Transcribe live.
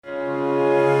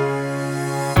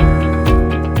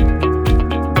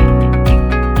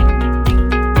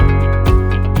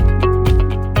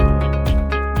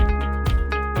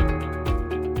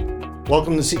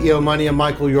Welcome to CEO Money. I'm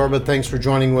Michael Yorba. Thanks for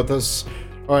joining with us.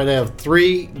 All right, I have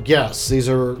three guests. These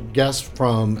are guests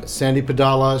from Sandhya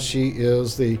Padala. She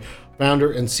is the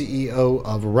founder and CEO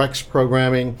of Rex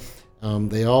Programming.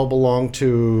 They all belong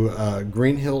to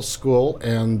Green Hill School,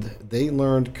 and they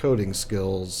learned coding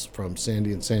skills from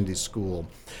Sandy and Sandy's school.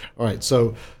 All right,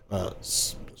 so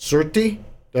Shruti,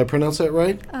 did I pronounce that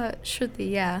right? Shruti,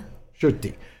 yeah.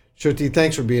 Shruti,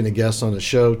 thanks for being a guest on the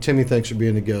show. Timmy, thanks for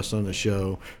being a guest on the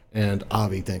show. And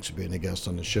Avi, thanks for being a guest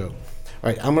on the show. All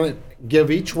right, I'm going to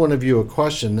give each one of you a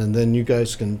question, and then you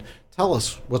guys can tell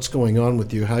us what's going on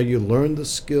with you, how you learned the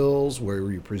skills,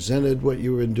 where you presented what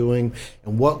you were doing,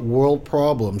 and what world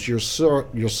problems you're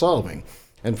solving.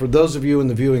 And for those of you in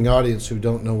the viewing audience who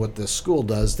don't know what this school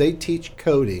does, they teach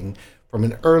coding from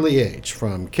an early age,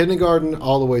 from kindergarten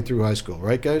all the way through high school.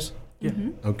 Right, guys? Yeah.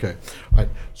 Mm-hmm. Okay. All right.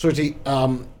 Shruti,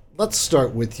 let's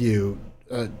start with you.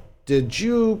 Did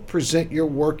you present your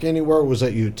work anywhere, or was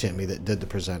that you, Timmy, that did the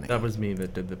presenting? That was me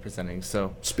that did the presenting.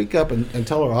 So speak up and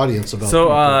tell our audience about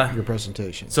your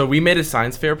presentation. So we made a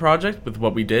science fair project with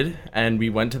what we did, and we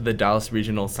went to the Dallas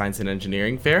Regional Science and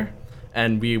Engineering Fair,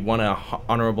 and we won a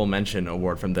honorable mention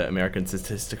award from the American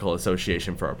Statistical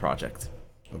Association for our project.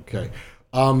 Okay.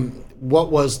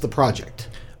 What was the project?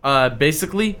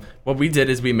 Basically, what we did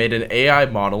is we made an AI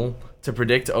model to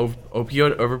predict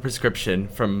opioid overprescription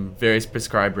from various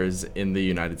prescribers in the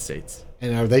United States.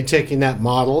 And are they taking that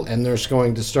model and they're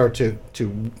going to start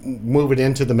to move it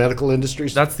into the medical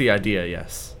industries? That's the idea,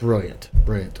 yes. Brilliant.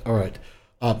 All right.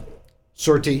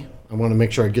 Shruti, I want to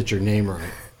make sure I get your name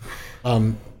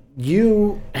right.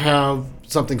 You have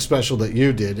something special that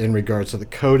you did in regards to the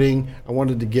coding. I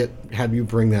wanted to have you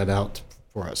bring that out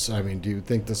for us. I mean, do you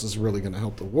think this is really going to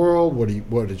help the world?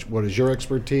 What is your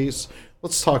expertise?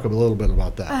 Let's talk a little bit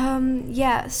about that.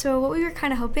 Yeah, so what we were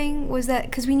kind of hoping was that,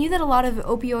 because we knew that a lot of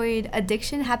opioid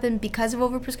addiction happened because of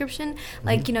overprescription.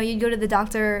 Like, you'd go to the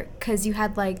doctor because you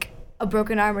had, like, a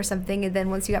broken arm or something, and then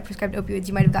once you got prescribed opioids,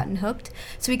 you might have gotten hooked.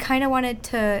 So we kind of wanted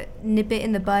to nip it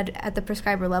in the bud at the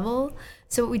prescriber level.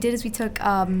 So what we did is we took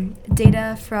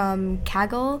data from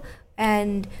Kaggle,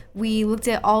 and we looked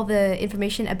at all the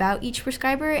information about each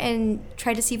prescriber and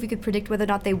tried to see if we could predict whether or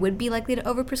not they would be likely to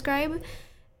overprescribe.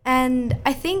 And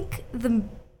I think the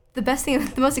best thing,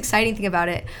 the most exciting thing about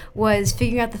it was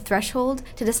figuring out the threshold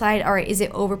to decide, all right, is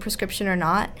it overprescription or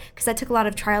not? Because that took a lot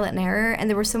of trial and error, and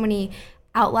there were so many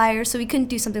outliers, so we couldn't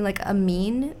do something like a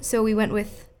mean. So we went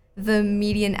with the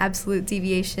median absolute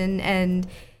deviation, and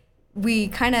we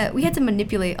had to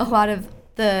manipulate a lot of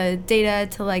the data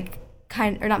to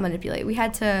we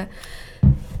had to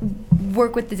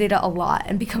work with the data a lot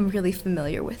and become really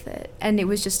familiar with it. And it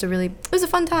was just it was a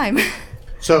fun time.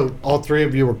 So all three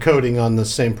of you were coding on the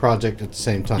same project at the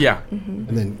same time? Yeah. Mm-hmm.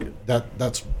 And then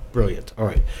that's brilliant. All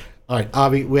right,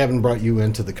 Avi, we haven't brought you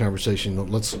into the conversation.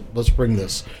 Let's bring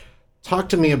this. Talk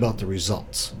to me about the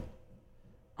results.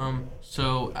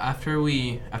 So after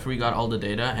we got all the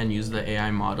data and used the AI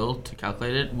model to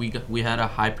calculate it, we had a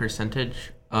high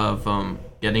percentage of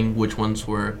getting which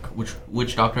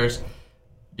which doctors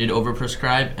did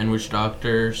overprescribe and which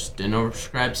doctors didn't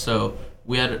overprescribe. So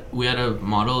we had a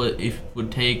model. We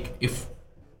would test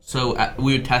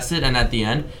it, and at the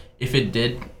end, if it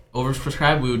did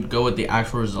overprescribe, we would go with the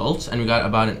actual results, and we got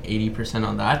about an 80%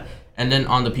 on that. And then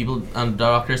on the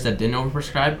doctors that didn't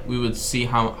overprescribe, we would see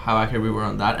how accurate we were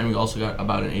on that, and we also got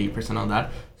about an 80% on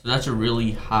that. So that's a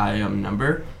really high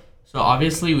number. So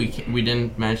obviously we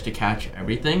didn't manage to catch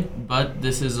everything, but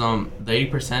this is the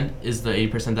 80% is the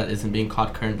 80% that isn't being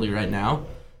caught currently right now.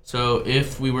 So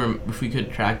if we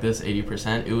could track this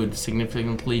 80%, it would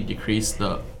significantly decrease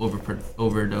the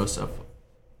overdose of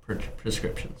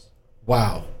prescriptions.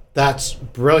 Wow, that's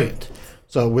brilliant.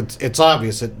 So it's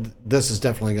obvious that this is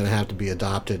definitely going to have to be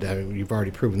adopted. I mean, you've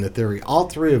already proven the theory. All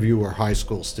three of you are high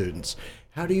school students.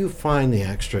 How do you find the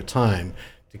extra time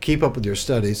to keep up with your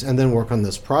studies and then work on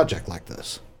this project like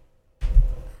this?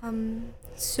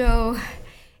 So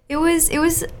it was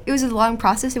a long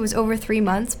process. It was over 3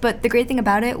 months, but the great thing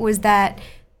about it was that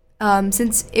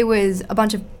since it was a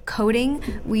bunch of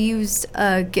coding, we used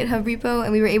a GitHub repo,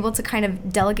 and we were able to kind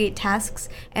of delegate tasks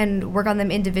and work on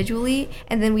them individually.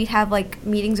 And then we'd have like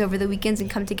meetings over the weekends and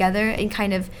come together and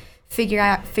kind of figure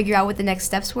out what the next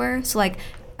steps were. So like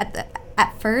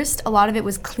at first, a lot of it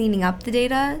was cleaning up the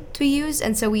data to use,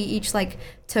 and so we each like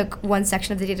took one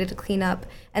section of the data to clean up,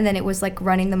 and then it was like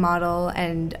running the model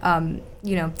and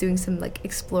doing some like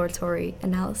exploratory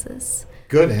analysis.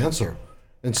 Good answer.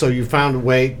 And so you found a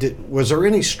way. Was there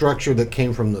any structure that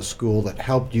came from the school that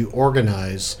helped you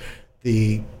organize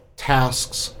the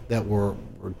tasks that were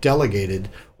delegated,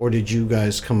 or did you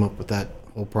guys come up with that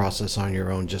whole process on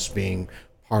your own, just being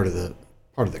part of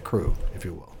the crew, if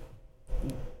you will?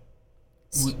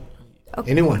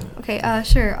 Anyone? Okay,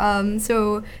 sure.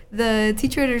 So the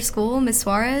teacher at our school, Miss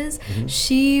Suarez,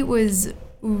 she was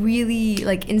really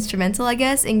like instrumental, I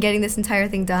guess, in getting this entire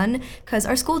thing done, because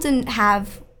our school didn't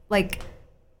have like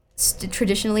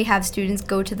traditionally have students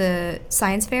go to the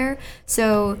science fair.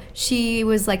 So she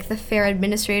was like the fair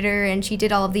administrator, and she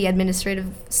did all of the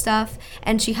administrative stuff,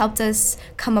 and she helped us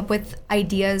come up with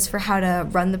ideas for how to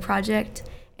run the project.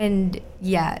 And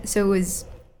yeah, so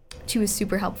she was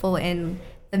super helpful in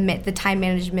the time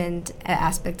management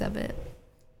aspect of it.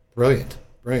 Brilliant.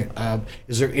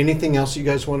 Is there anything else you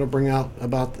guys want to bring out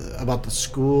about the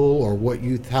school, or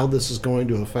how this is going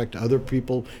to affect other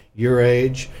people your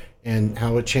age, and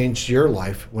how it changed your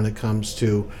life when it comes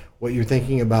to what you're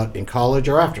thinking about in college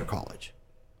or after college?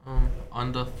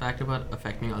 On the fact about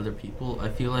affecting other people, I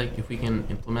feel like if we can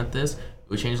implement this, it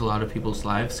would change a lot of people's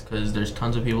lives, because there's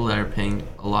tons of people that are paying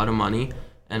a lot of money,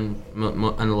 and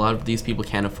a lot of these people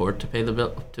can't afford to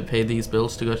pay these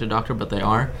bills to go to a doctor, but they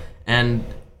are, and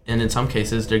in some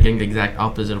cases they're getting the exact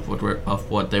opposite of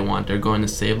what they want. They're going to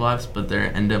save lives, but they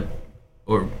end up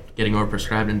getting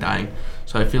overprescribed and dying.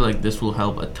 So I feel like this will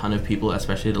help a ton of people,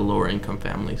 especially the lower income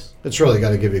families. It's really got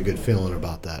to give you a good feeling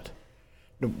about that.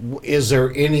 Is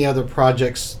there any other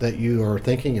projects that you are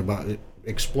thinking about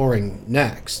exploring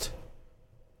next?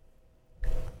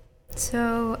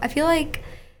 So I feel like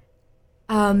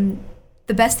one of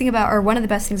the best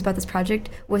things about this project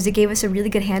was it gave us a really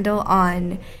good handle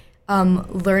on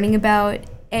learning about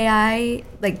AI,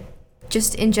 like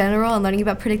just in general, and learning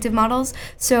about predictive models.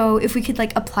 So if we could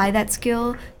like apply that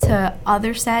skill to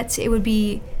other sets, it would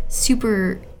be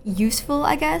super useful,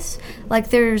 I guess. Like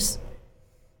there's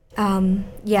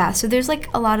so there's like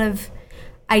a lot of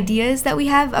ideas that we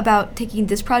have about taking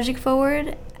this project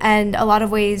forward, and a lot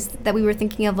of ways that we were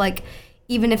thinking of, like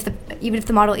even if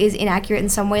the model is inaccurate in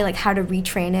some way, like how to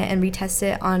retrain it and retest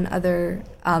it on other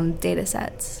data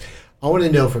sets. I want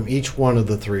to know from each one of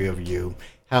the three of you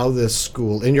how this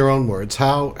school, in your own words,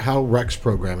 how Rex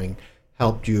programming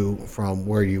helped you from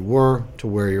where you were to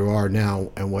where you are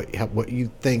now, and what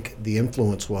you think the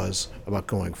influence was about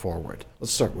going forward.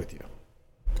 Let's start with you.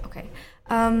 Okay.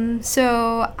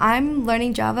 So I'm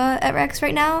learning Java at Rex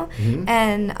right now,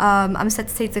 and I'm set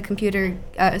to take the computer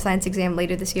science exam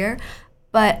later this year.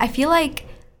 But I feel like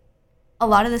a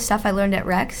lot of the stuff I learned at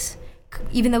Rex,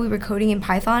 even though we were coding in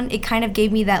Python, it kind of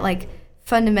gave me that like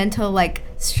fundamental like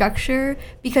structure,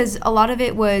 because a lot of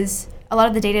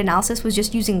the data analysis was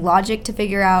just using logic to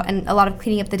figure out, and a lot of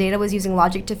cleaning up the data was using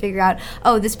logic to figure out,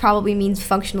 oh, this probably means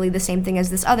functionally the same thing as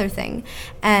this other thing.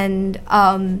 And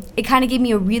it kind of gave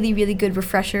me a really, really good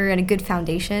refresher and a good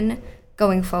foundation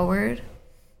going forward.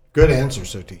 Good answer,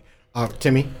 Suti.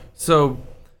 Timmy?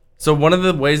 So one of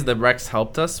the ways that Rex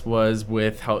helped us was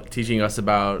with teaching us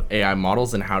about AI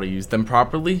models and how to use them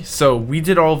properly. So we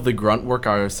did all of the grunt work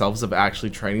ourselves of actually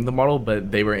training the model,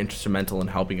 but they were instrumental in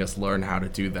helping us learn how to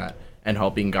do that and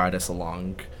helping guide us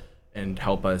along and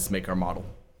help us make our model.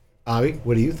 Avi,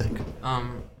 what do you think?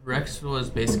 Rex was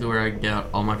basically where I get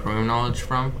all my programming knowledge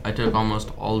from. I took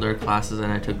almost all their classes,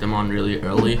 and I took them on really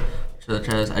early, such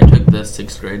as I took the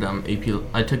 6th grade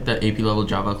I took the AP level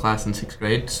Java class in 6th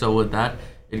grade. So with that,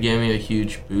 it gave me a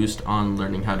huge boost on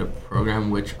learning how to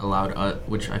program, which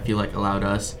I feel like allowed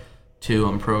us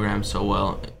to program so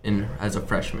well as a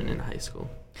freshman in high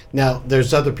school. Now,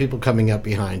 there's other people coming up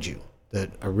behind you that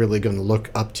are really going to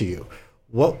look up to you.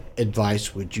 What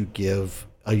advice would you give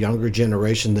a younger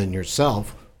generation than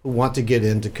yourself who want to get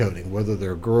into coding, whether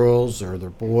they're girls or they're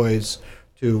boys,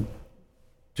 to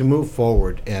move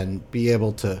forward and be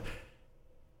able to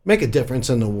make a difference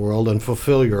in the world and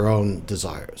fulfill your own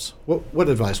desires? What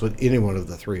advice would any one of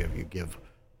the three of you give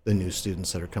the new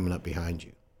students that are coming up behind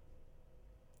you?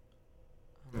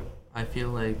 I feel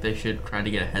like they should try to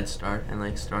get a head start and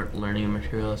like start learning the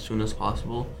material as soon as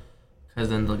possible, because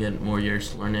then they'll get more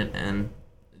years to learn it, and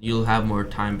you'll have more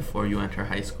time before you enter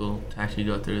high school to actually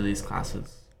go through these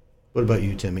classes. What about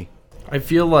you, Timmy? I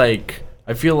feel like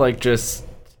just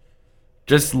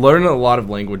learn a lot of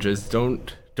languages.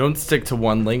 Don't stick to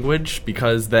one language,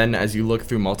 because then as you look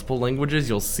through multiple languages,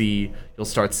 you'll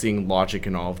start seeing logic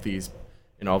in all of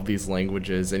these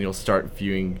languages, and you'll start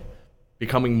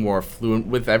becoming more fluent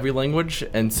with every language.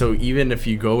 And so even if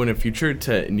you go in the future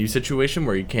to a new situation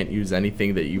where you can't use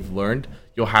anything that you've learned,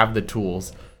 you'll have the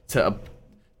tools to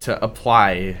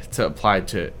apply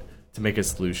to make a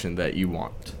solution that you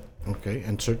want. Okay,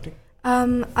 and certainly.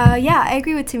 Yeah, I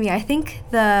agree with Timmy. I think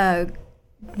the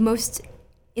most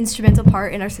instrumental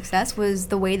part in our success was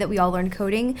the way that we all learned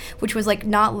coding, which was like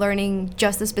not learning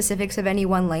just the specifics of any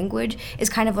one language, is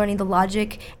kind of learning the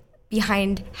logic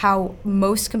behind how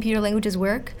most computer languages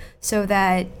work, so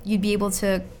that you'd be able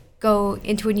to go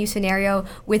into a new scenario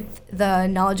with the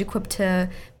knowledge equipped to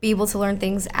be able to learn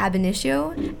things ab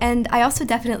initio. And I also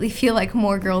definitely feel like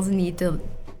more girls need to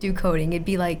do coding. It'd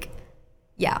be like,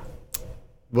 yeah.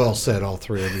 Well said, all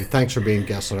three of you. Thanks for being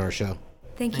guests on our show.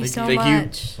 Thank you so Thank you.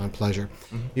 much. My pleasure.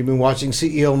 You've been watching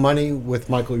CEO Money with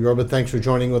Michael Yorba. Thanks for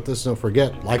joining with us. Don't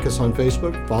forget, like us on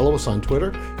Facebook, follow us on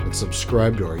Twitter, and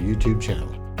subscribe to our YouTube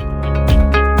channel.